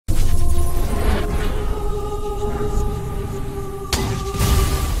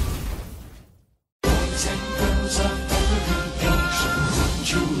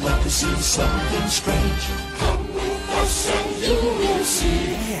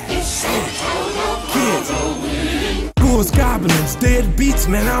Dead beats,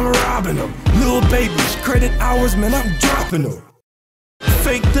 man, I'm robbing them. Little babies, credit hours, man, I'm dropping them.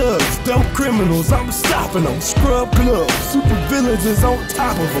 Fake thugs, dumb criminals, I'm stopping them. Scrub gloves, super villains is on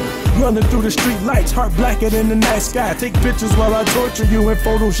top of them. Running through the street lights, heart blacker than the night sky. Take pictures while I torture you and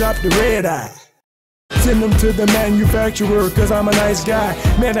Photoshop the red eye. Send them to the manufacturer, cause I'm a nice guy.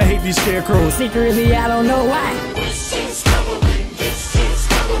 Man, I hate these scarecrows. Secretly, I don't know why. This is Halloween, this is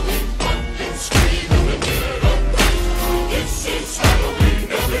Halloween. Pumpkin scream and get up. This is Halloween,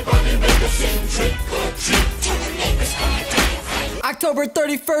 everybody make a scene. Trick or treat, tell the neighbors how I die. October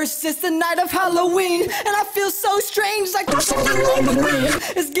 31st, it's the night of Halloween, and I feel so strange, like there's something wrong with me.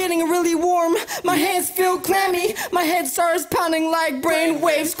 It's getting really warm, my hands feel clammy, my head starts pounding like brain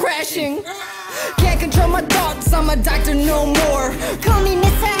waves crashing. Can't control my thoughts, I'm a doctor no more. Call me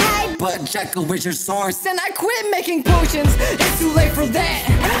Mr. Hyde, but Jekyll, where's your source? And I quit making potions, it's too late for that.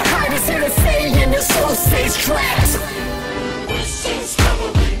 Hyde is here to stay and your soul stays trapped. This is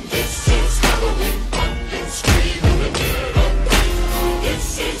Halloween, this is Halloween. Pumpkin scream and get up.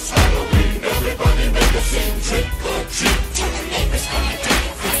 This is Halloween, everybody make a scene. Trick or treat, tell the neighbors how I die.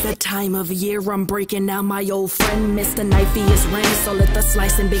 It's the time of year I'm breaking out my old friend Mr. Knifey is ring, so let the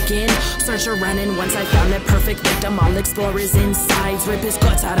slicing begin. Search around and once I found that perfect victim, I'll explore his insides. Rip his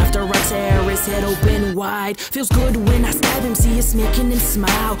guts out after I tear his head open wide. Feels good when I stab him, see it's making him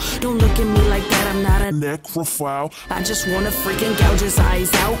smile. Don't look at me like that, I'm not a necrophile. I just wanna freaking gouge his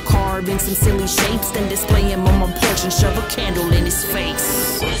eyes out, carve in some silly shapes, then display him on my porch and shove a candle in his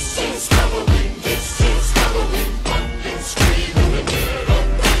face. This is Halloween, this is Halloween. Pumpkin scream and get up.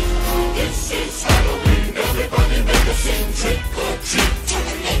 This is Halloween, everybody make a scene. Trick or treat, tell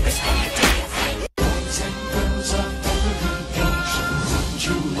the neighbors how I die. Boys and girls of every age, would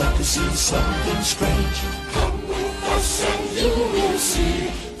you like to see something strange?